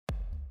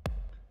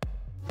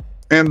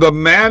And the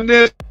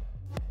madness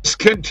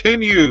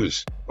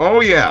continues.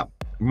 Oh, yeah.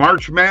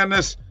 March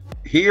Madness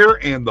here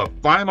and the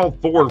Final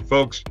Four,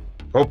 folks.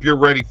 Hope you're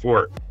ready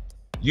for it.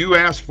 You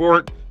asked for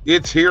it.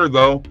 It's here,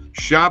 though.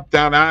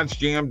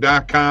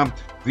 Shop.oddsjam.com,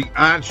 the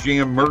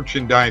OddsJam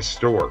merchandise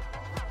store,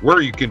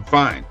 where you can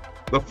find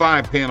the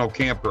 5-panel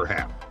camper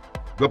hat,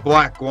 the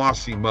black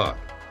glossy mug,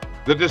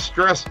 the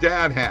distressed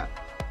dad hat,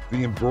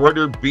 the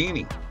embroidered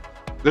beanie,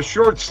 the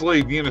short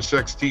sleeve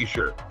unisex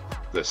t-shirt,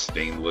 the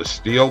stainless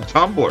steel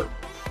tumbler,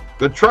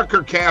 the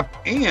trucker cap,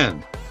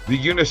 and the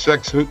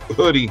unisex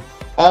hoodie,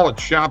 all at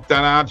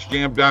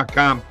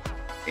shop.oddsjam.com.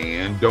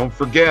 And don't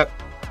forget,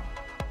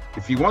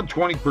 if you want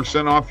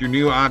 20% off your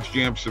new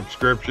OddsJam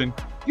subscription,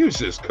 use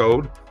this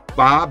code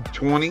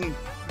BOB20,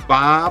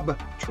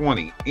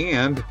 BOB20.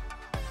 And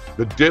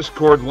the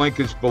Discord link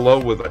is below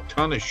with a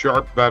ton of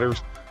sharp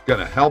bettors going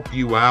to help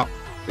you out.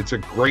 It's a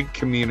great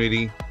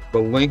community. The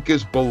link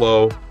is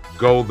below.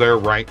 Go there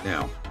right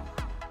now.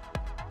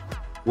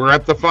 We're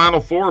at the Final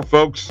Four,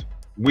 folks.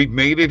 We've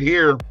made it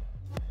here.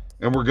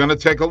 And we're going to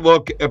take a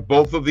look at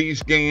both of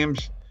these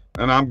games.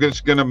 And I'm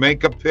just going to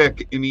make a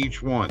pick in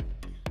each one.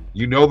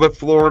 You know that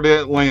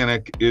Florida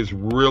Atlantic is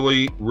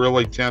really,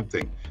 really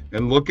tempting.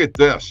 And look at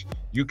this.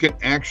 You can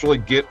actually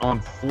get on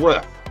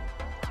Flip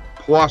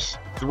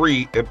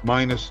 +3 at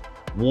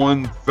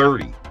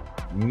 -130.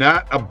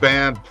 Not a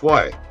bad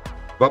play.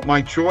 But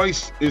my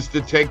choice is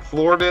to take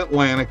Florida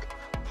Atlantic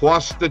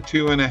plus the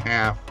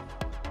 2.5.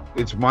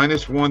 It's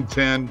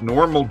 -110,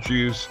 normal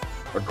juice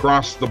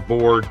across the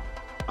board.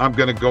 I'm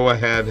going to go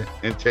ahead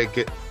and take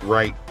it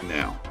right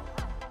now.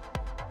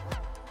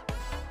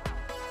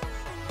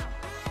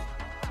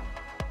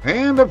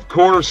 And, of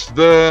course,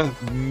 the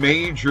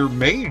major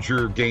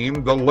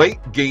game, the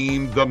late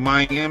game, the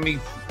Miami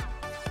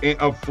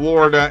of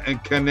Florida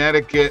and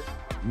Connecticut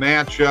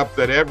matchup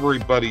that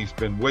everybody's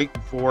been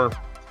waiting for.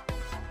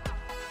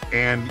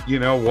 And you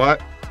know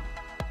what?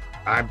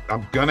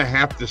 I'm going to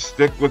have to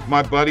stick with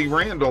my buddy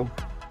Randall.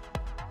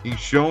 He's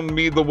shown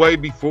me the way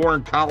before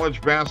in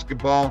college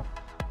basketball.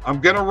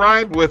 I'm going to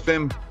ride with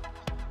him.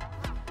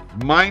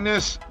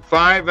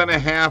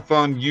 -5.5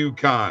 on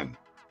UConn.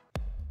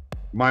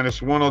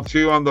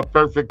 -102 on the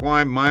perfect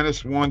line,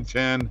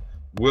 -110.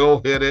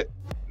 We'll hit it.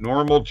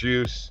 Normal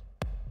juice.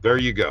 There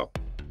you go.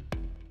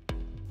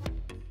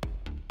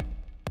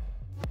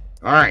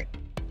 All right.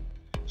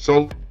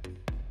 So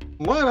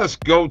let us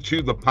go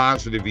to the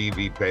positive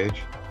EV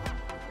page.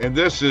 And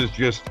this is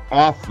just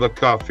off the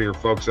cuff here,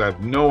 folks. I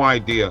have no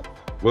idea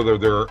whether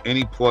there are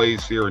any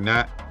plays here or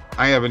not.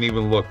 I haven't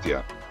even looked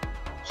yet.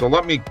 So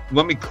let me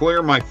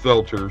clear my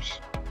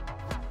filters.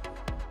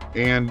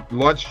 And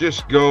let's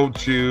just go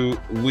to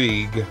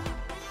league.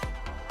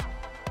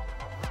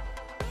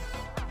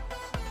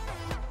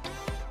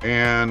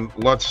 And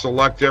let's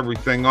select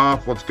everything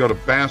off. Let's go to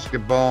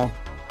basketball,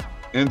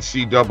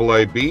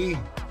 NCAA.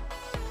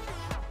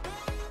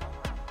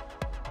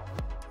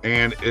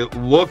 And it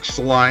looks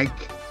like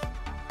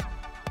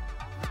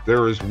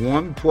there is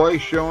one play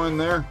showing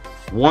there.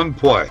 One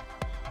play.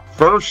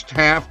 First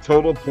half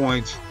total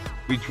points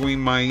between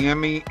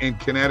Miami and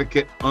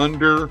Connecticut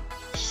under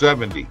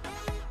 70.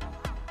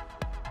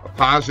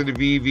 Positive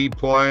EV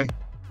play,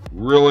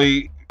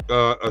 really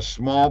a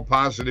small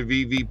positive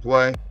EV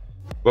play,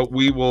 but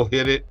we will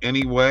hit it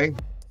anyway.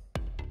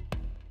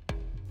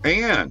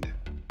 And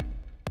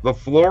the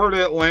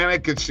Florida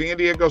Atlantic at San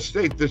Diego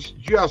State, this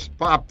just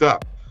popped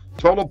up.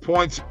 Total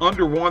points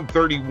under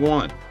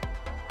 131.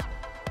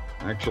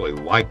 I actually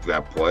like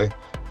that play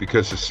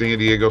because of San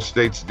Diego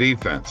State's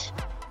defense.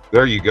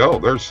 There you go.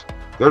 There's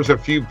a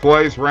few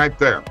plays right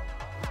there.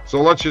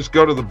 So let's just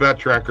go to the bet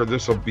tracker.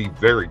 This will be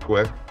very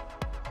quick,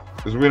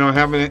 because we don't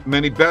have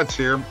many bets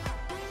here.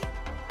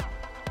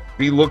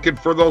 Be looking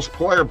for those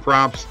player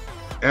props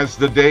as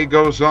the day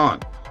goes on.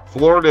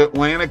 Florida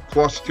Atlantic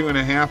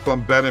 +2.5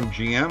 on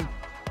BetMGM.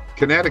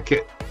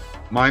 Connecticut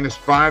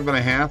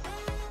 -5.5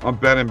 on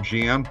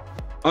BetMGM.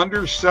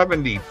 Under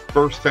 70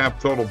 first half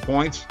total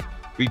points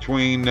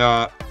between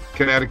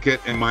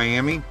Connecticut and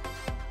Miami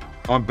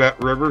on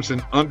BetRivers,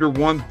 and under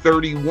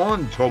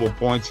 131 total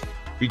points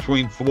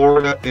between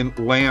Florida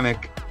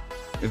Atlantic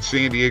and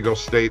San Diego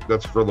State.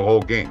 That's for the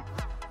whole game.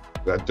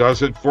 That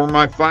does it for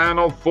my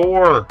Final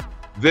Four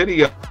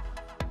video.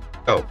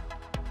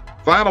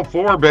 Final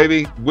Four,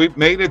 baby. We've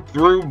made it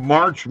through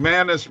March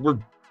Madness. We're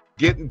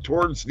getting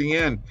towards the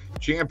end.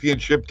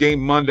 Championship game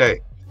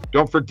Monday.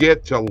 Don't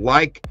forget to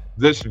like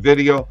this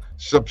video.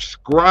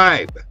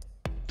 Subscribe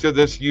to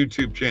this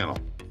YouTube channel.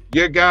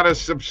 You got to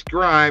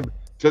subscribe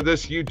to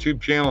this YouTube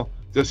channel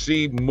to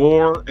see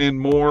more and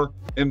more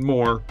and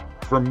more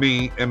from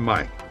me and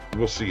Mike.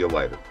 We'll see you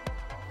later.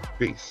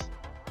 Peace.